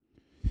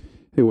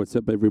Hey, what's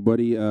up,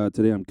 everybody?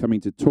 Today I'm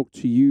coming to talk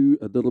to you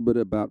a little bit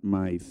about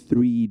my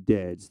three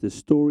dads, the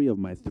story of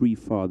my three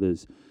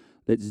fathers.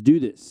 Let's do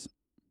this.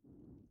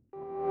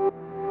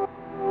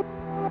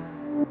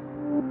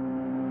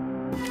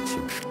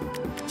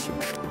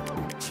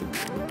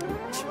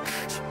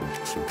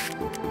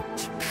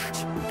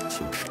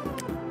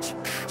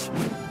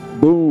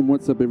 Boom,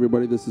 what's up,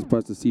 everybody? This is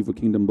Pastor C for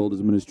Kingdom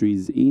Builders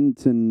Ministries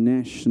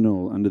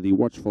International under the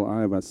watchful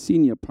eye of our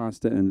senior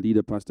pastor and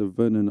leader, Pastor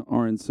Vernon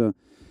Aronsa.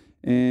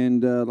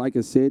 And like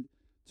I said,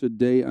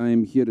 today I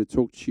am here to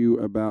talk to you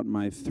about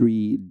my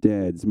three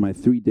dads.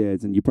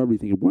 And you're probably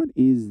thinking, what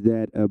is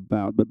that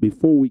about? But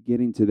before we get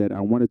into that,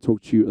 I want to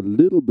talk to you a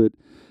little bit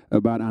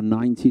about our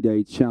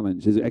 90-day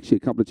challenge. There's actually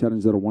a couple of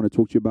challenges that I want to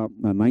talk to you about.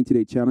 Our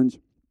 90-day challenge,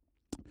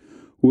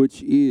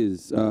 which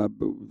is about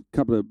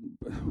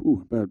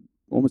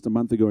almost a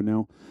month ago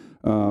now,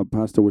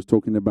 Pastor was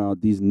talking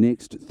about these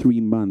next 3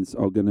 months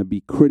are going to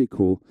be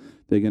critical.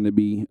 They're going to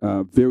be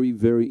very,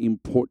 very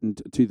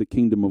important to the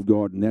kingdom of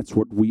God, and that's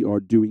what we are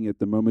doing at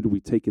the moment.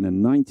 We've taken a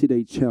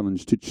 90-day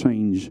challenge to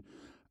change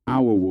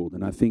our world,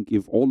 and I think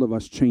if all of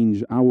us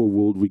change our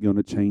world, we're going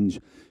to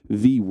change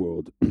the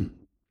world.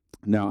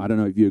 Now, I don't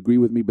know if you agree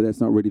with me, but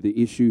that's not really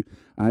the issue.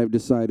 I have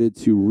decided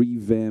to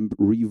revamp,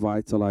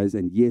 revitalize,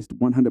 and yes,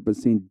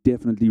 100%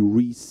 definitely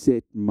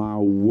reset my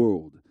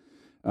world.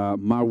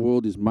 My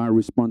world is my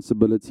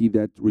responsibility.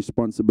 That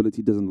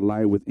responsibility doesn't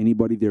lie with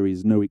anybody. There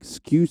is no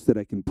excuse that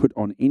I can put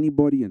on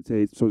anybody and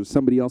say it's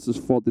somebody else's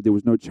fault that there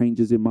was no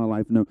changes in my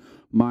life. No,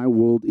 my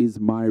world is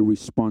my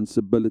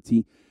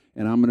responsibility,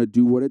 and I'm going to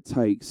do what it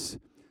takes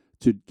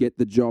to get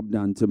the job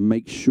done to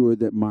make sure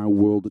that my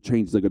world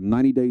changes. I got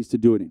 90 days to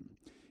do it in.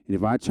 And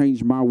if I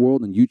change my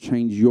world and you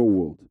change your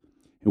world,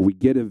 and we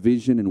get a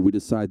vision and we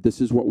decide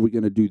this is what we're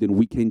going to do, then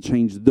we can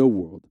change the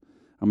world.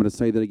 I'm going to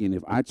say that again.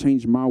 If I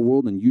change my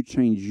world and you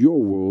change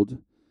your world,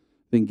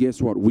 then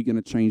guess what? We're going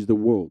to change the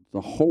world,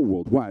 the whole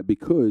world. Why?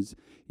 Because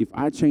if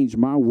I change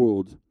my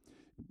world,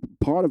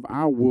 part of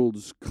our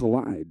worlds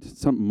collide.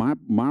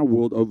 My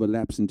world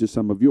overlaps into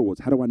some of your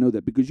worlds. How do I know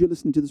that? Because you're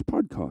listening to this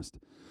podcast.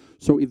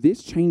 So if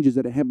there's changes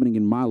that are happening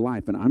in my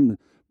life and I'm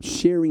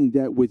sharing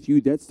that with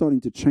you, that's starting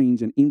to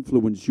change and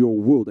influence your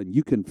world. And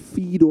you can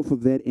feed off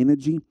of that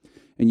energy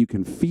and you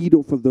can feed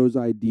off of those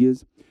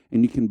ideas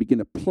and you can begin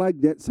to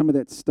plug some of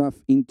that stuff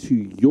into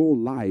your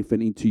life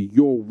and into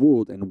your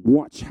world and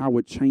watch how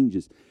it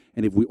changes.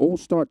 And if we all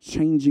start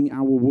changing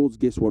our worlds,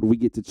 guess what? We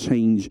get to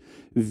change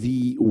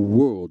the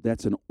world.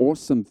 That's an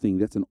awesome thing.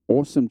 That's an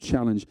awesome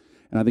challenge.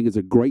 And I think it's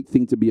a great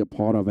thing to be a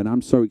part of. And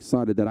I'm so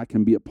excited that I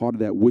can be a part of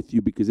that with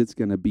you because it's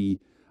going to be,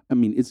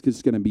 it's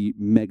just going to be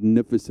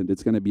magnificent.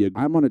 It's going to be,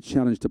 I'm on a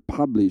challenge to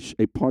publish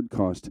a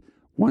podcast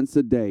once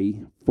a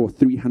day for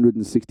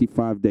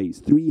 365 days.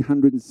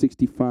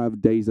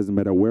 365 days, doesn't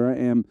matter where I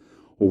am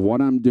or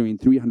what I'm doing,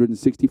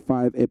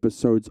 365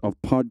 episodes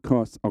of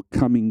podcasts are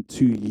coming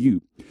to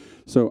you.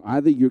 So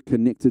either you're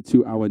connected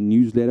to our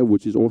newsletter,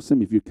 which is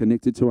awesome. If you're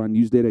connected to our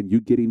newsletter and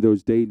you're getting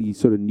those daily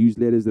sort of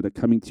newsletters that are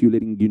coming to you,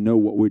 letting you know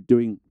what we're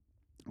doing,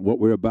 what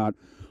we're about,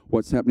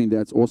 what's happening,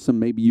 that's awesome.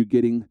 Maybe you're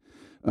getting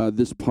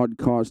this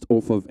podcast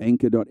off of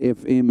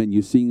anchor.fm and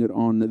you're seeing it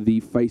on the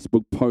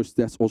Facebook post.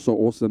 That's also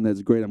awesome.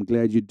 That's great. I'm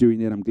glad you're doing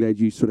that. I'm glad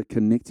you're sort of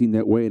connecting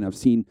that way. And I've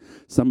seen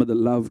some of the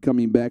love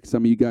coming back,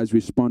 some of you guys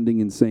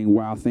responding and saying,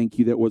 wow, thank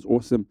you. That was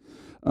awesome.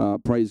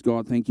 Praise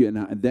God. Thank you.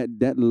 And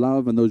that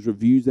love and those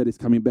reviews that is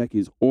coming back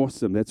is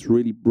awesome. That's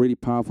really, really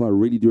powerful. I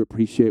really do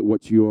appreciate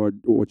what you're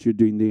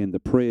doing there, and the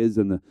prayers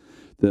and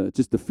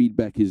the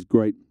feedback is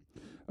great.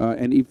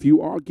 And if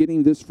you are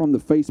getting this from the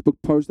Facebook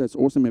post, that's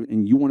awesome.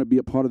 And you want to be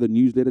a part of the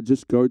newsletter,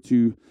 just go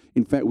to,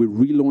 in fact, we're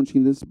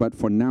relaunching this. But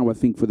for now, I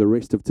think for the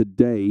rest of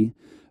today,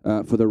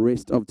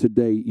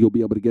 you'll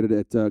be able to get it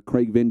at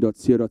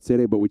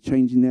craigven.co.za. But we're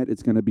changing that.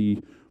 It's going to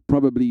be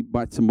probably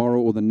by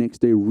tomorrow or the next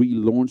day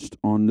relaunched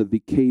on the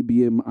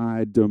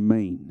KBMI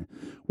domain.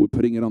 We're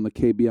putting it on the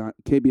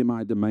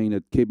KBMI domain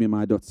at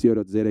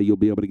kbmi.co.za. You'll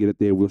be able to get it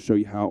there. We'll show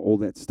you how all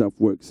that stuff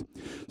works.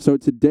 So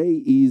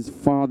today is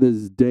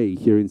Father's Day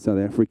here in South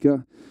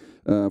Africa.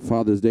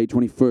 Father's Day,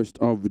 21st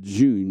of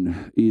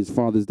June is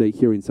Father's Day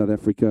here in South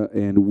Africa,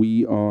 and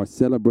we are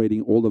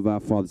celebrating all of our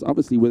fathers.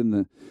 Obviously,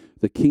 within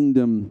the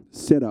kingdom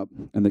setup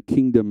and the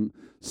kingdom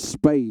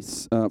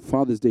space,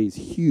 Father's Day is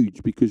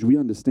huge because we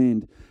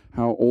understand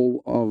how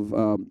all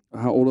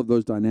of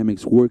those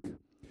dynamics work.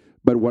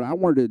 But what I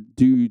wanted to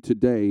do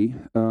today,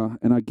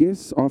 and I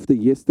guess after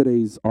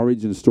yesterday's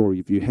origin story,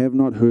 if you have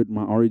not heard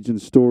my origin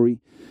story,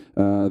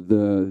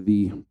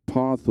 the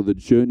path or the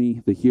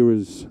journey, the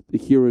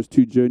hero's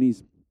two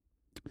journeys,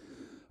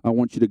 I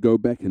want you to go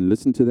back and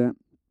listen to that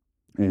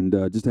and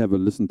just have a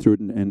listen through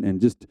it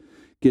and just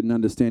get an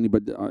understanding.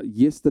 But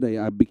yesterday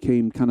I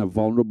became kind of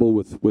vulnerable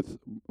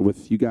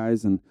with you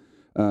guys and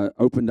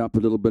opened up a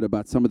little bit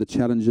about some of the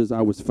challenges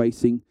I was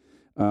facing.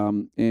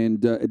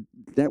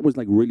 That was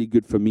like really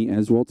good for me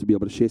as well to be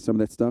able to share some of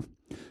that stuff.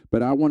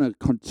 But I want to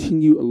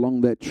continue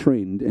along that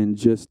trend and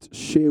just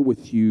share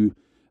with you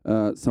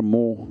some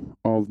more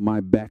of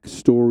my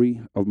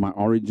backstory, of my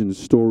origin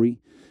story,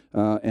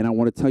 And I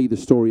want to tell you the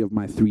story of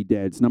my three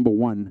dads. Number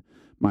one,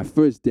 my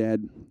first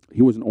dad,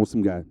 he was an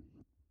awesome guy.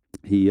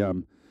 He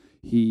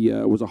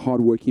was a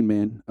hardworking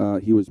man.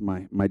 He was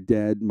my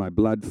dad, my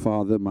blood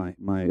father, my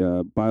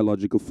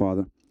biological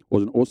father.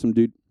 Was an awesome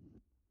dude.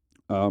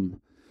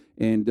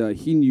 And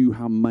he knew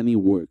how money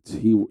worked.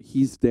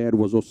 His dad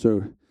was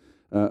also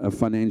a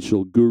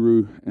financial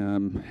guru.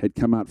 Had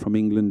come out from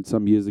England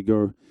some years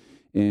ago,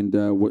 and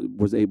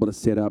was able to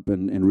set up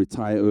and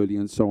retire early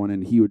and so on.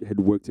 And he had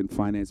worked in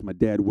finance. My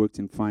dad worked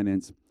in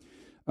finance,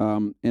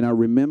 and I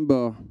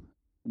remember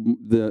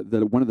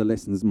the one of the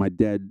lessons my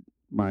dad,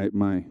 my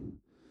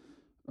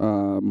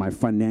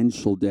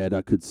financial dad,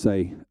 I could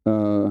say,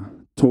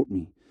 taught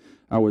me.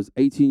 I was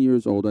 18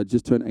 years old. I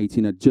just turned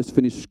 18. I just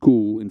finished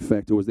school. In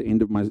fact, it was the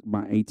end of my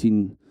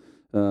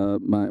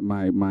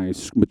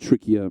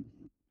matric year.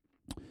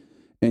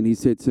 And he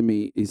said to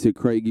me, he said,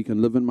 Craig, you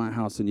can live in my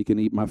house and you can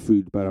eat my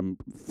food, but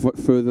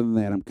further than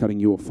that, I'm cutting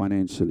you off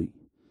financially.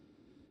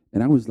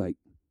 And I was like,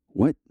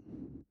 what?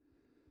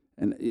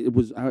 And it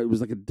was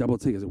like a double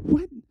take. I said,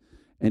 what?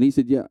 And he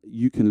said, yeah,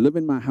 you can live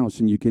in my house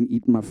and you can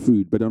eat my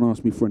food, but don't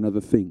ask me for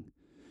another thing.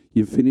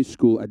 You've finished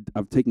school.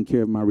 I've taken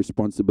care of my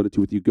responsibility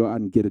with you. Go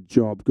out and get a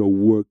job. Go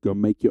work. Go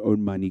make your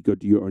own money. Go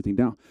do your own thing.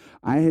 Now,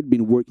 I had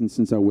been working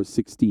since I was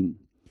 16.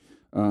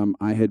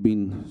 I'd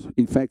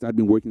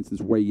been working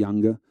since way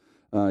younger.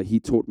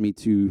 He taught me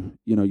to,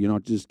 you're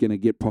not just going to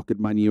get pocket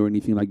money or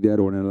anything like that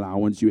or an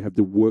allowance. You have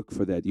to work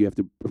for that. You have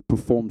to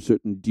perform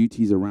certain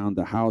duties around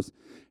the house.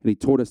 And he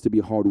taught us to be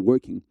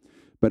hardworking.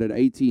 But at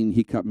 18,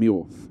 he cut me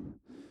off.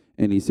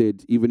 And he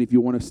said, even if you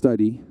want to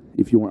study,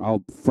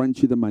 I'll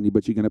front you the money,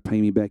 but you're going to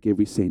pay me back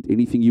every cent.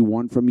 Anything you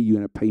want from me, you're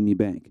going to pay me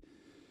back.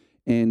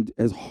 And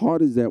as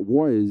hard as that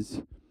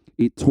was,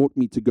 it taught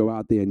me to go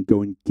out there and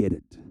go and get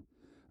it.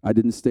 I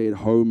didn't stay at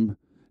home.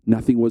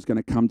 Nothing was going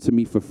to come to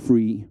me for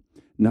free.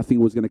 Nothing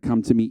was going to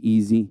come to me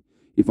easy.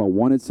 If I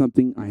wanted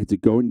something, I had to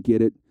go and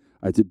get it.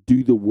 I had to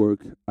do the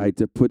work. I had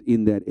to put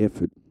in that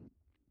effort.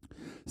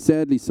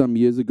 Sadly, some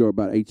years ago,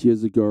 about 8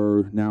 years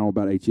ago, I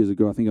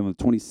think on the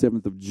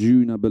 27th of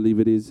June, I believe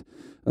it is,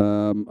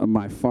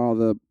 my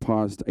father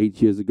passed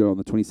 8 years ago on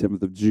the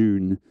 27th of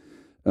June,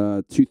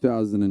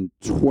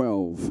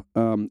 2012.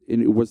 And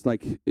it was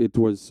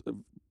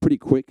pretty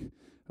quick.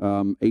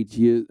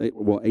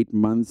 8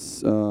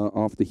 months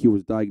after he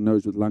was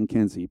diagnosed with lung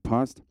cancer, he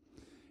passed.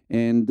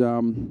 And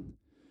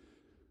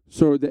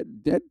so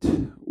that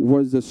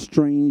was a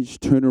strange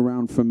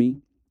turnaround for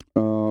me.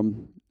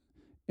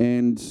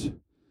 And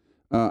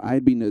I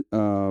had been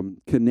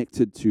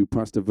connected to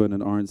Pastor Vernon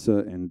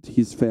Aronsa and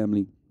his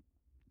family.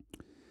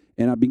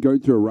 And I've been going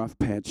through a rough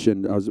patch,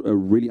 and I was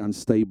really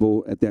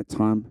unstable at that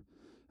time.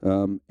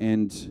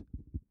 And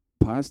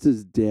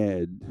Pastor's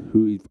dad,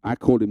 who I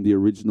called him the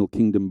original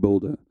kingdom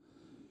builder,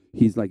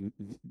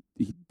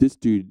 this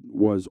dude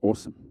was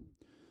awesome.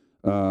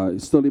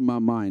 Still in my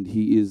mind,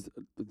 he is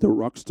the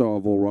rock star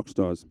of all rock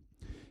stars.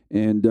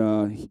 And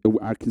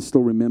I can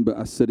still remember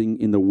us sitting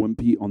in the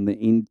Wimpy on the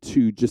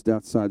N2 just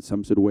outside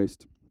Somerset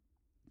West.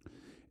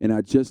 And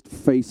I just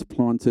face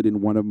planted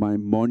in one of my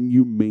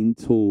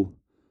monumental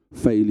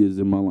failures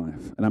in my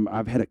life. And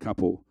I've had a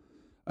couple.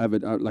 I've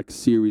had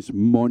serious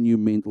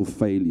monumental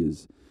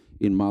failures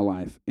in my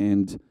life.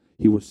 And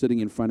he was sitting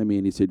in front of me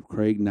and he said,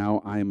 Craig,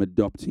 now I am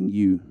adopting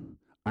you.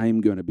 I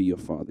am going to be your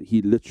father.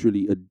 He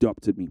literally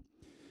adopted me.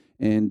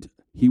 And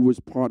he was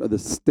part of the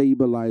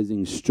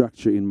stabilizing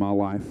structure in my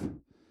life.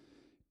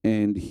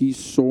 And he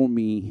saw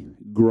me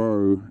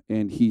grow,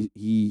 and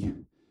he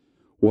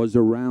was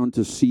around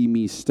to see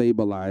me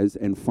stabilize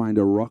and find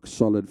a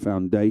rock-solid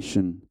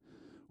foundation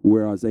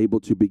where I was able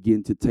to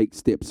begin to take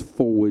steps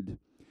forward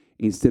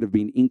instead of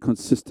being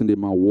inconsistent in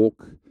my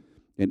walk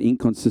and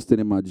inconsistent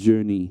in my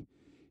journey.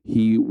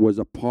 He was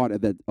a part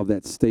of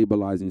that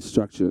stabilizing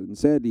structure. And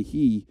sadly,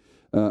 he,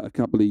 a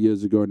couple of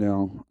years ago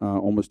now,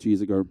 almost 2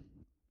 years ago,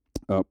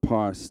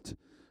 passed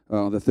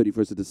on the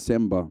 31st of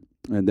December.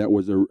 And that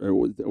was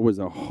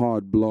a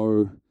hard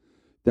blow.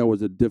 That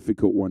was a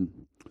difficult one.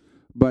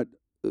 But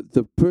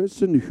the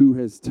person who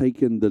has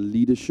taken the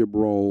leadership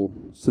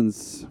role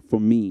for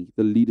me,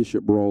 the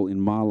leadership role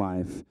in my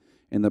life,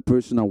 and the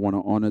person I want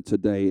to honor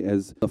today,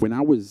 as when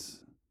I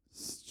was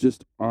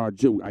I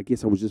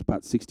guess I was just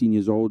about 16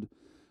 years old.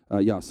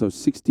 So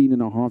 16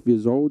 and a half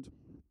years old.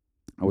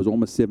 I was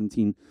almost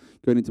 17,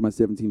 going into my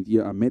 17th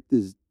year. I met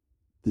this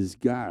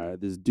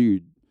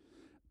dude.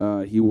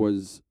 He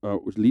was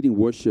leading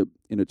worship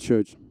in a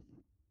church,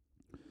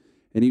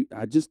 and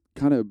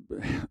the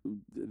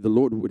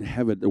Lord would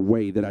have it a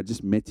way that I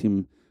just met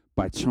him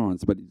by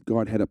chance, but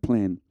God had a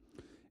plan,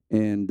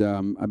 and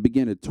I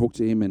began to talk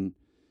to him,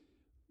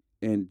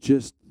 and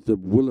just the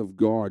will of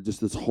God,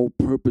 just this whole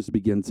purpose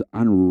began to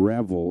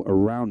unravel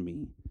around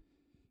me,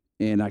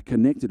 and I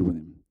connected with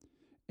him,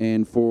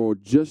 and for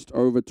just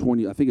over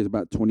 20, I think it's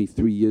about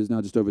 23 years now,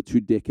 just over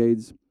 2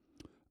 decades.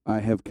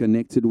 I have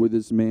connected with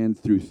this man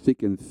through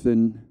thick and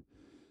thin,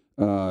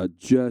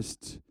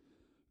 just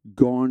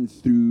going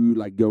through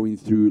like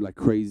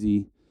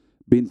crazy,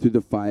 been through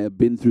the fire,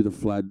 been through the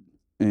flood,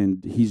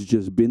 and he's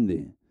just been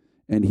there.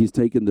 and he's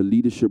taken the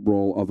leadership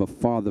role of a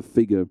father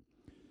figure.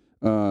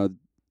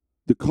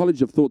 The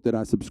College of Thought that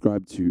I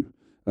subscribe to,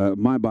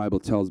 my Bible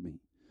tells me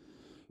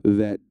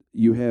that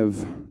you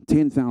have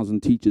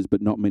 10,000 teachers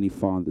but not many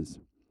fathers.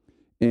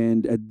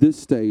 And at this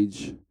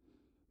stage,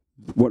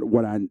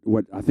 what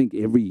I think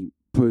every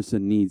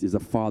person needs is a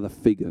father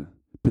figure,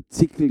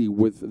 particularly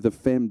with the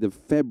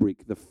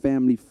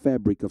family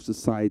fabric of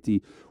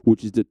society,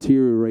 which is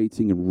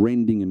deteriorating and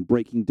rending and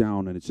breaking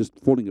down, and it's just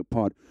falling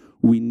apart.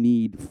 We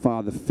need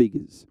father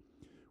figures.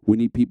 We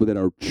need people that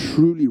are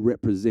truly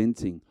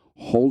representing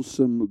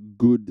wholesome,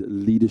 good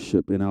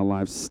leadership in our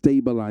lives,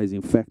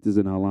 stabilizing factors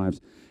in our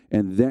lives.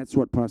 And that's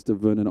what Pastor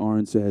Vernon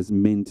Arendse has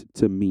meant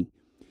to me.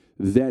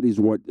 That is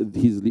what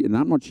and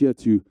I'm not here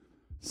to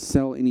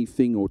sell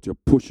anything or to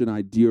push an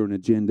idea or an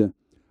agenda.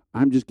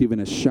 I'm just giving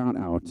a shout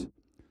out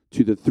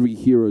to the three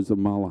heroes of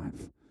my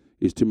life.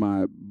 Is to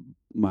my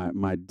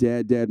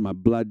dad, my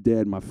blood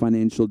dad, my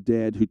financial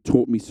dad, who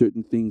taught me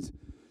certain things,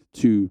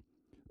 to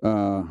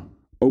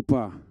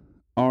Opa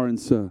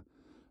Arendse,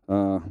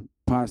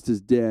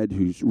 pastor's dad,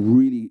 who's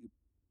really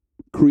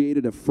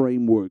created a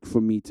framework for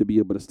me to be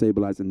able to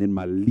stabilize, and then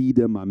my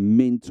leader, my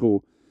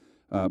mentor,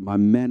 my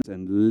man,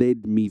 and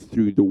led me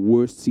through the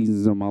worst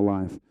seasons of my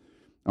life.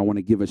 I want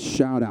to give a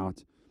shout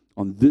out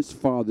on this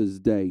Father's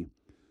Day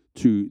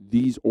to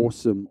these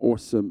awesome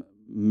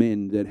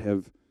men that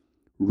have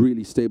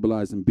really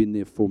stabilized and been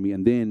there for me.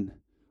 And then,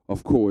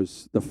 of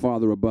course, the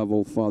Father above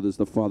all fathers,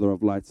 the Father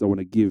of lights. I want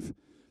to give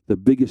the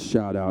biggest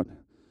shout out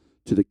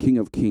to the King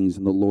of Kings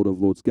and the Lord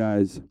of Lords.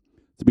 Guys,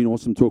 it's been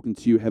awesome talking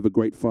to you. Have a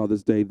great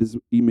Father's Day. This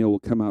email will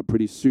come out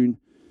pretty soon,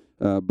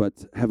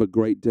 but have a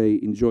great day.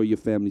 Enjoy your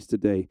families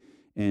today,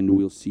 and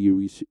we'll see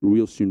you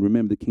real soon.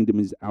 Remember, the kingdom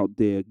is out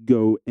there.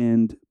 Go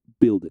and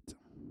build it.